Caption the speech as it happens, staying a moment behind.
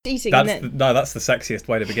eating and then... That's the sexiest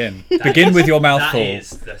way to begin. Begin with your mouth full.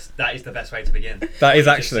 That is the best way to begin. That is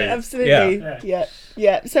actually... Absolutely.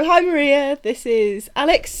 Yeah. So hi Maria, this is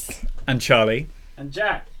Alex. And Charlie. And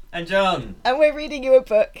Jack. And John. And we're reading you a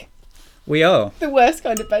book. We are. The worst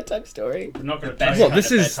kind of bedtime story. We're not going to Best tell you. kind of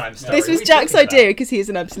bedtime story. This was What are you Jack's talking idea about? because he is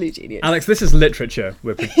an absolute genius. Alex, this is literature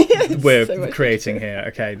we're So much creating here.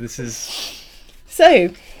 Okay, this is... So,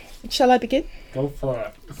 shall I begin? Go for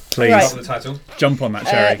it. Please, Right. Start with the title. jump on that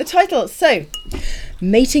cherry. The title, so,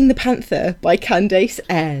 Mating the Panther by Candace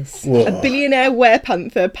Ayres. Whoa. A billionaire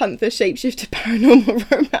were-panther, panther shapeshifter paranormal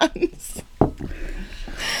romance.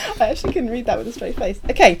 I actually couldn't read that with a straight face.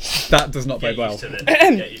 Okay, That does not Get bode well. used to it.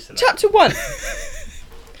 Get used to that. chapter 1.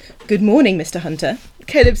 Good morning, Mr. Hunter.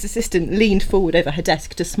 Caleb's assistant leaned forward over her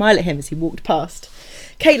desk to smile at him as he walked past.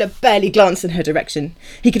 Caleb barely glanced in her direction.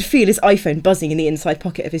 He could feel his iPhone buzzing in the inside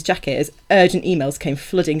pocket of his jacket as urgent emails came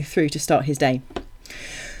flooding through to start his day.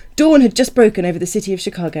 Dawn had just broken over the city of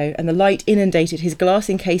Chicago and the light inundated his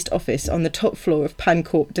glass-encased office on the top floor of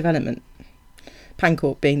Pancorp Development.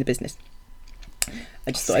 Pancorp being the business.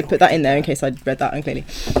 I just thought I'd put that in there in case I'd read that unclearly.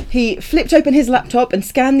 He flipped open his laptop and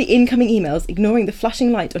scanned the incoming emails, ignoring the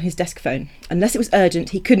flashing light on his desk phone. Unless it was urgent,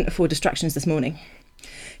 he couldn't afford distractions this morning.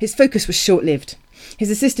 His focus was short-lived. His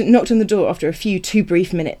assistant knocked on the door after a few too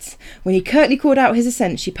brief minutes. When he curtly called out his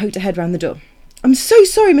assent, she poked her head round the door. "I'm so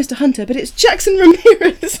sorry, Mr. Hunter, but it's Jackson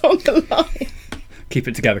Ramirez on the line." Keep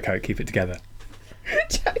it together, Coke. Keep it together.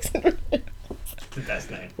 Jackson Ramirez. The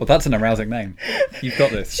best name. Well, that's an arousing name. You've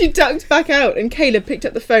got this. She ducked back out and Caleb picked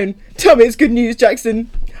up the phone. "Tell me it's good news, Jackson."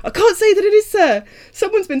 "I can't say that it is, sir.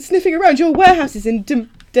 Someone's been sniffing around your warehouses in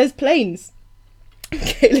Des Plaines."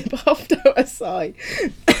 Caleb huffed out a sigh.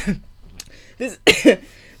 This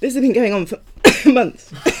has been going on for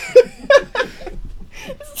months.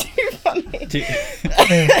 It's too funny.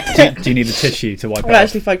 Do you need a tissue to wipe it I'm off?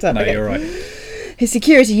 actually fucked up. No, Okay. you're right. His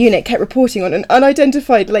security unit kept reporting on an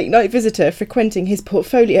unidentified late-night visitor frequenting his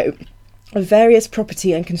portfolio of various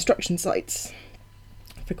property and construction sites.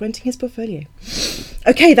 Frequenting his portfolio.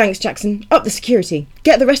 "Okay, thanks, Jackson. Up the security.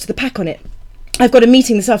 Get the rest of the pack on it. I've got a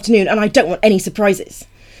meeting this afternoon and I don't want any surprises."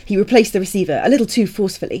 He replaced the receiver a little too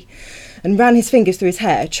forcefully and ran his fingers through his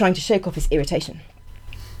hair, trying to shake off his irritation.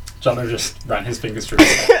 Jono just ran his fingers through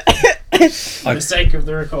his hair. For the sake of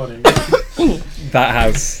the recording.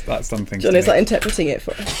 That's something. John is like interpreting it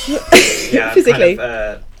for us. Yeah, Physically.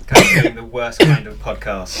 kind of doing the worst kind of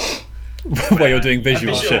podcast. while you're doing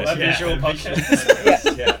visual shit. A visual podcast.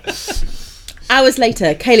 Hours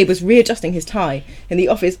later, Caleb was readjusting his tie in the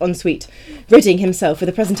office ensuite, readying himself for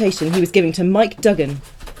the presentation he was giving to Mike Duggan,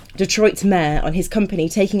 Detroit's mayor, on his company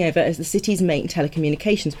taking over as the city's main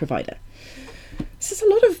telecommunications provider. This is a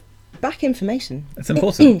lot of back information. It's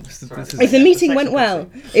important. If the meeting went well,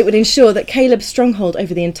 it would ensure that Caleb's stronghold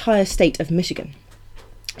over the entire state of Michigan.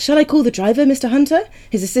 "Shall I call the driver, Mr. Hunter?"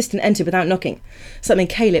 His assistant entered without knocking, something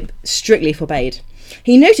Caleb strictly forbade.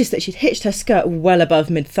 He noticed that she'd hitched her skirt well above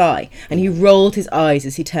mid-thigh, and he rolled his eyes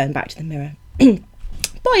as he turned back to the mirror.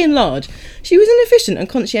 By and large, she was an efficient and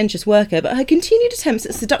conscientious worker, but her continued attempts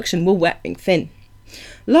at seduction were wearing thin.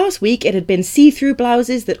 Last week, it had been see-through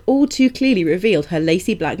blouses that all too clearly revealed her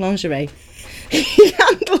lacy black lingerie. He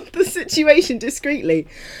handled the situation discreetly,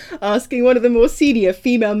 asking one of the more senior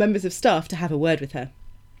female members of staff to have a word with her.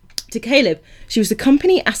 To Caleb, she was a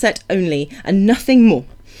company asset only and nothing more.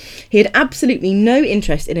 He had absolutely no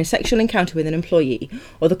interest in a sexual encounter with an employee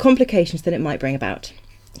or the complications that it might bring about.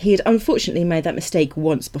 He had unfortunately made that mistake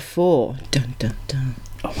once before. Dun dun dun.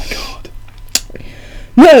 Oh my god.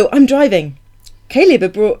 "No, I'm driving." Caleb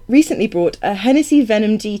had recently brought a Hennessy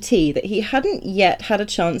Venom GT that he hadn't yet had a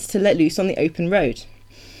chance to let loose on the open road.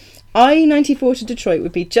 I-94 to Detroit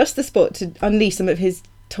would be just the spot to unleash some of his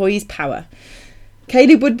toy's power.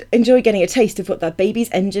 Caleb would enjoy getting a taste of what that baby's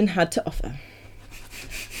engine had to offer.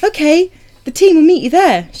 "Okay, the team will meet you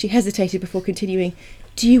there." She hesitated before continuing.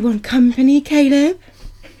 "Do you want company, Caleb?"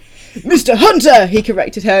 "Mr. Hunter," he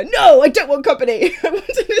corrected her. "No, I don't want company. I want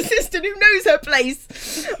an assistant who knows her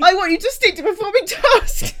place. I want you to stick to performing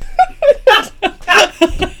tasks."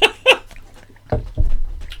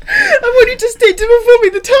 "I want you to stick to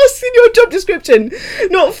performing the tasks in your job description,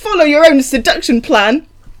 not follow your own seduction plan.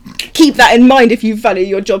 Keep that in mind if you value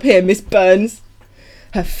your job here, Miss Burns."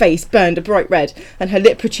 Her face burned a bright red, and her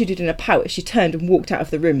lip protruded in a pout as she turned and walked out of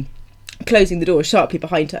the room, closing the door sharply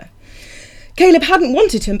behind her. Caleb hadn't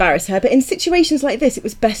wanted to embarrass her, but in situations like this it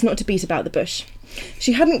was best not to beat about the bush.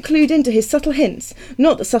 She hadn't clued into his subtle hints,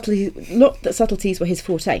 not that subtleties were his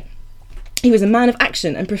forte. He was a man of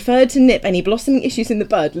action and preferred to nip any blossoming issues in the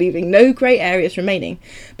bud, leaving no grey areas remaining,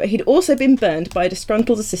 but he'd also been burned by a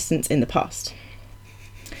disgruntled assistant in the past.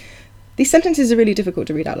 These sentences are really difficult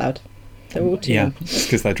to read out loud. They're all too Yeah, long. it's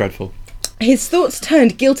because they're dreadful. His thoughts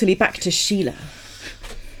turned guiltily back to Sheila.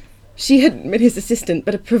 She hadn't been his assistant,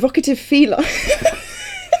 but a provocative feline.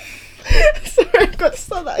 Sorry, I've got to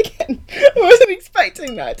start that again. I wasn't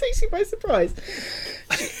expecting that. It takes you by surprise.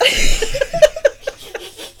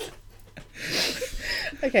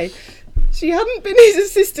 Okay. She hadn't been his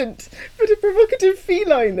assistant, but a provocative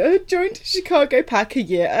feline that had joined Chicago Pack a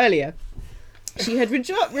year earlier. He had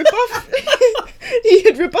rebuffed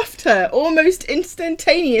her almost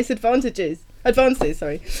instantaneous advances.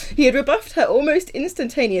 He had rebuffed her almost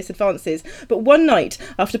instantaneous advances, but one night,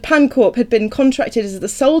 after PanCorp had been contracted as the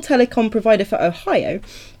sole telecom provider for Ohio,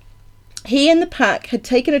 he and the pack had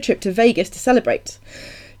taken a trip to Vegas to celebrate.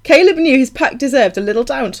 Caleb knew his pack deserved a little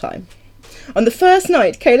downtime. On the first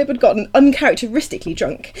night, Caleb had gotten uncharacteristically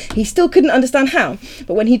drunk. He still couldn't understand how,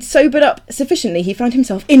 but when he'd sobered up sufficiently, he found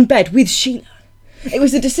himself in bed with Sheila. It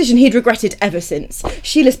was a decision he'd regretted ever since.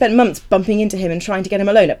 Sheila spent months bumping into him and trying to get him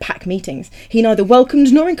alone at pack meetings. He neither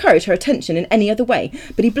welcomed nor encouraged her attention in any other way,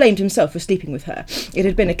 but he blamed himself for sleeping with her. It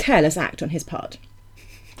had been a careless act on his part.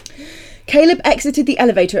 Caleb exited the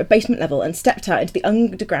elevator at basement level and stepped out into the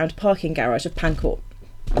underground parking garage of PanCorp.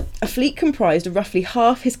 A fleet comprised of roughly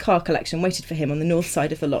half his car collection waited for him on the north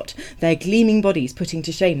side of the lot, their gleaming bodies putting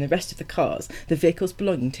to shame the rest of the cars, the vehicles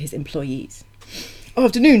belonging to his employees.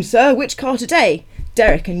 "Afternoon, sir. Which car today?"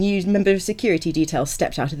 Derek, a new member of security detail,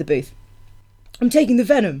 stepped out of the booth. "I'm taking the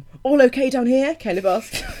Venom. All okay down here?" Caleb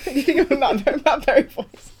asked. that very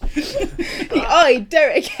voice. He eyed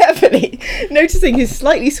Derek heavily, noticing his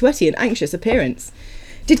slightly sweaty and anxious appearance.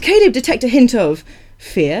 Did Caleb detect a hint of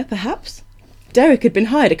fear, perhaps? Derek had been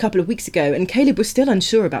hired a couple of weeks ago, and Caleb was still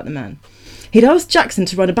unsure about the man. He'd asked Jackson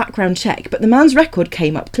to run a background check, but the man's record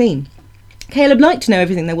came up clean. Caleb liked to know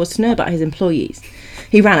everything there was to know about his employees.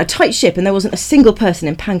 He ran a tight ship, and there wasn't a single person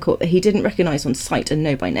in PanCorp that he didn't recognise on sight and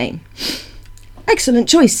know by name. "Excellent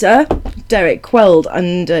choice, sir." Derek quelled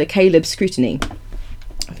under Caleb's scrutiny.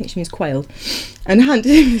 I think she means quailed. And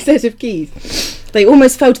handed him a set of keys. They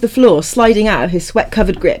almost fell to the floor, sliding out of his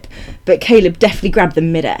sweat-covered grip, but Caleb deftly grabbed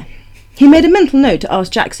them mid-air. He made a mental note to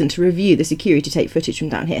ask Jackson to review the security tape footage from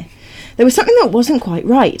down here. There was something that wasn't quite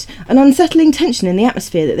right, an unsettling tension in the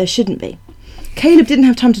atmosphere that there shouldn't be. Caleb didn't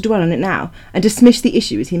have time to dwell on it now, and dismissed the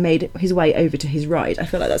issue as he made his way over to his ride. I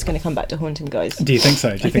feel like that's going to come back to haunt him, guys. Do you think so?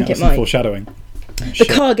 Do you think think that's it some might. foreshadowing? The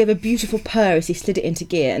car gave a beautiful purr as he slid it into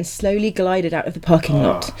gear and slowly glided out of the parking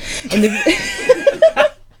lot. In the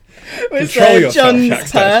was Control yourself, John's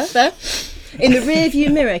Jack purr there. In the rear-view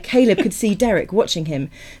mirror, Caleb could see Derek watching him,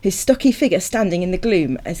 his stocky figure standing in the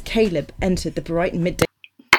gloom as Caleb entered the bright midday.